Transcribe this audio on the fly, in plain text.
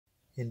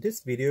In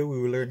this video,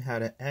 we will learn how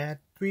to add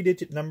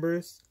 3-digit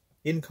numbers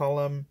in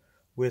column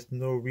with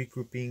no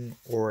regrouping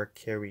or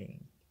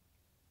carrying.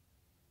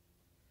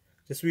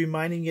 Just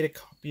reminding you to get a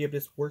copy of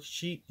this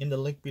worksheet in the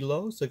link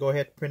below, so go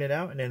ahead and print it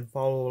out and then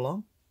follow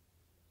along.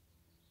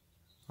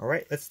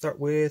 Alright, let's start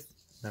with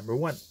number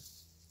 1.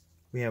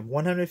 We have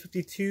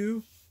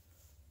 152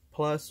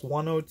 plus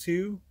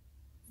 102,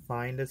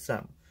 find the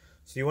sum.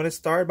 So you want to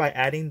start by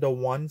adding the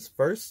ones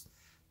first.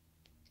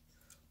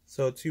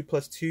 So 2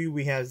 plus 2,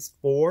 we have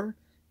 4,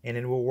 and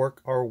then we'll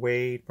work our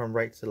way from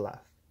right to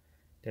left.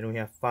 Then we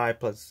have 5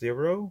 plus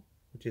 0,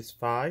 which is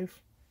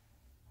 5.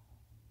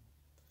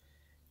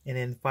 And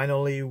then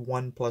finally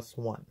 1 plus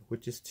 1,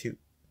 which is 2.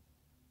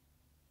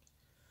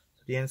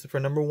 So the answer for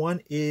number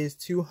 1 is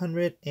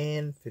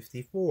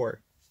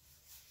 254.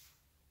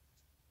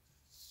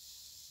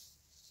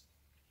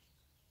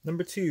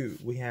 Number 2,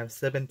 we have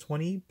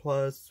 720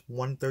 plus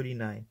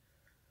 139.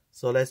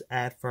 So let's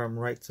add from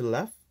right to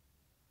left.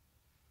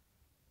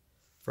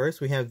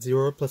 First, we have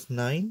 0 plus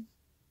 9.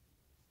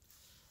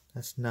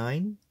 That's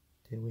 9.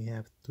 Then we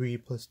have 3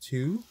 plus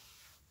 2.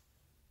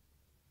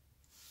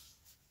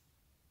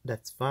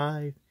 That's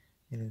 5.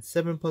 And then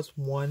 7 plus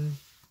 1.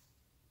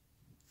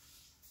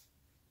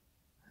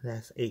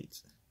 That's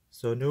 8.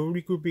 So no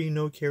regrouping,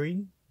 no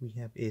carrying. We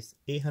have is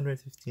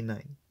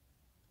 859.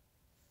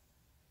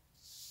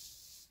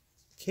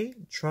 Okay,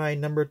 try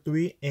number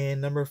 3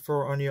 and number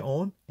 4 on your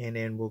own, and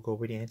then we'll go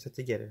with the answer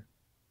together.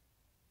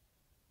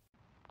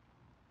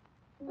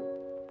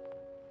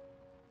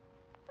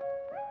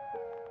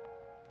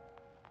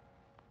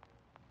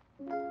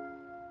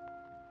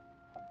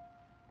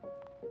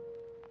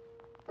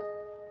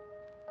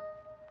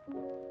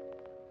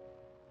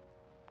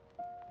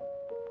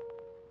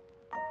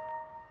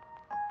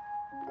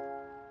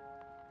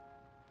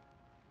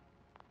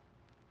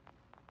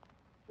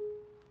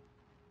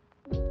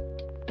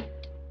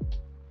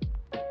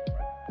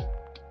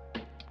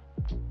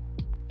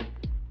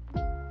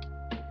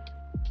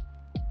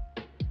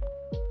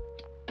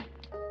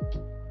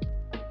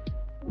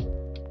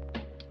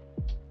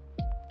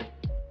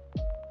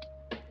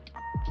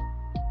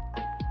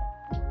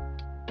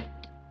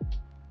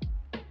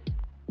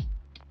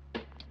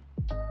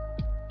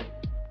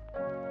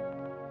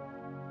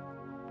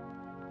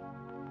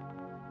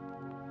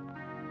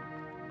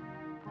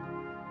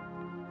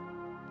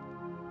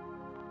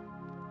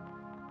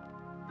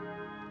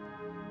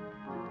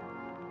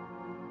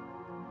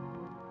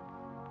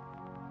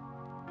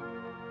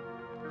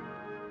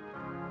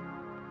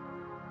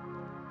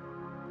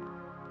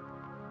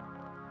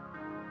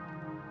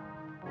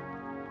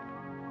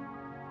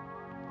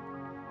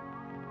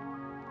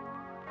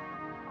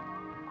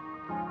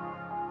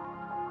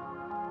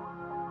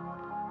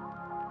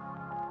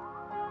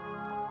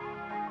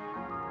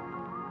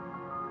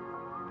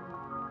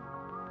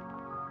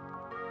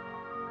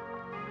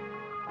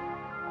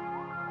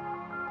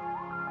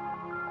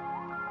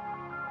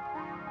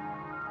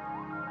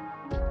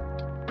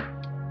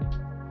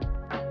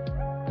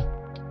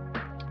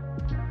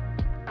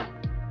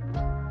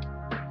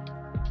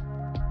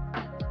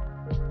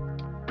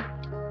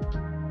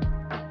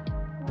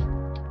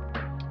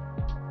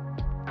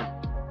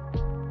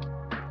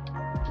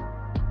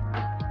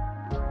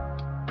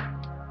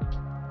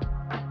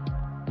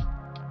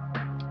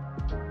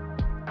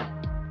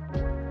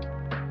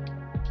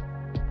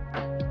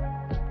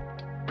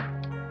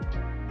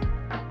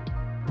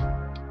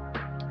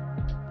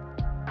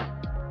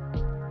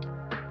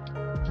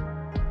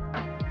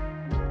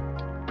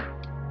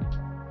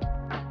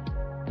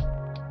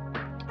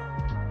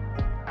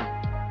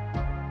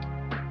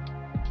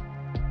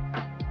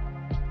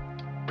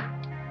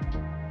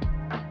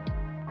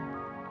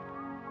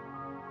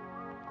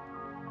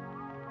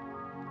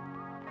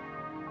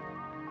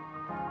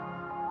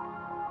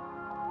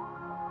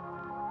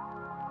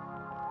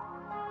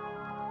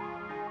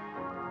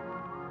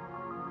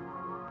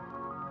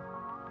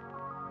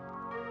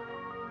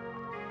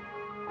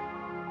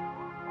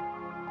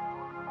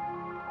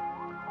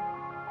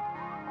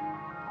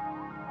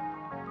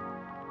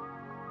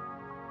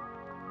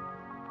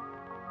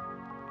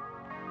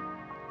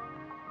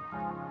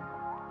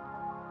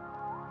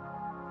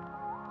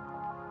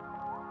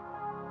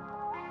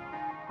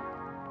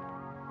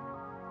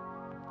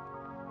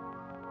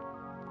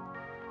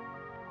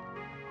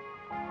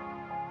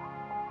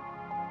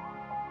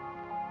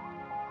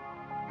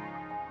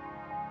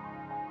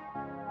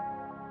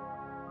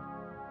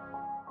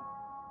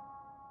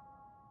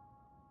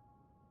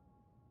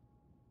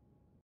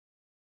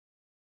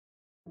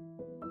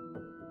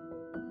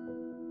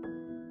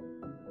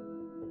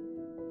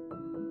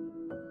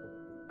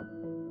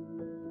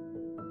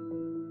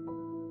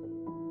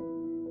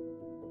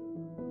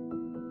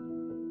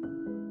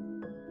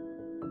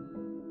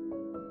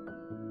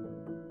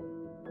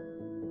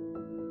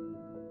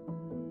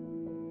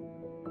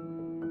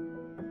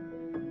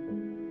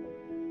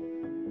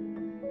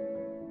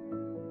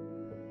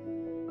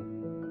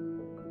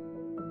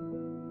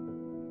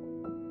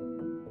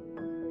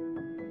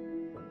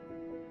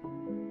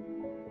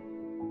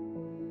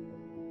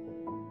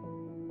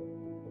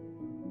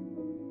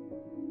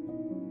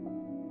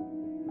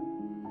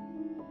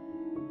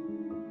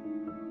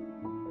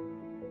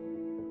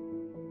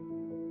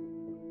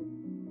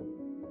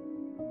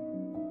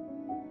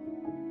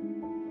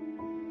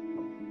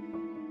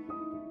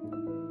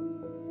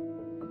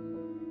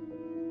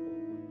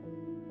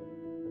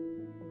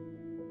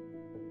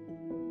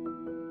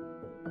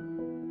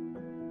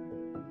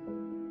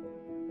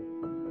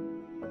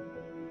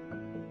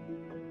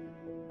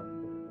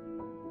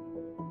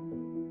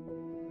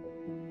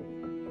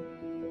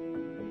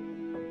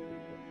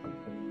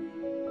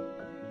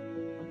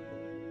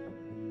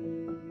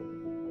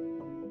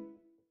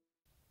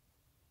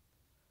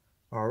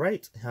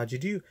 right, how'd you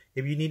do?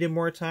 If you needed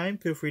more time,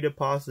 feel free to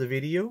pause the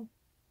video.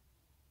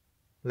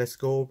 Let's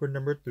go over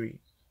number 3.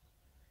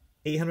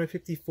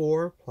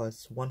 854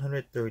 plus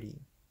 130.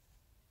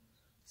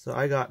 So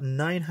I got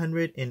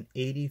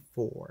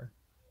 984.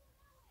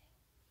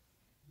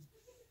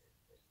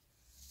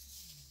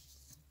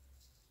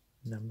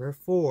 Number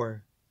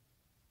 4.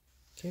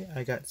 Okay,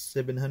 I got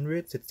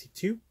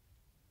 762.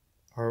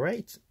 All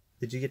right,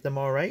 did you get them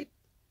all right?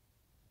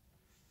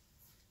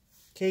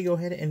 Okay, go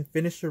ahead and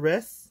finish the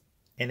rest.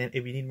 And then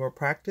if you need more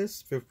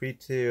practice, feel free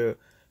to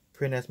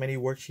print as many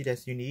worksheets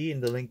as you need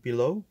in the link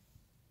below.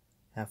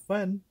 Have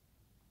fun!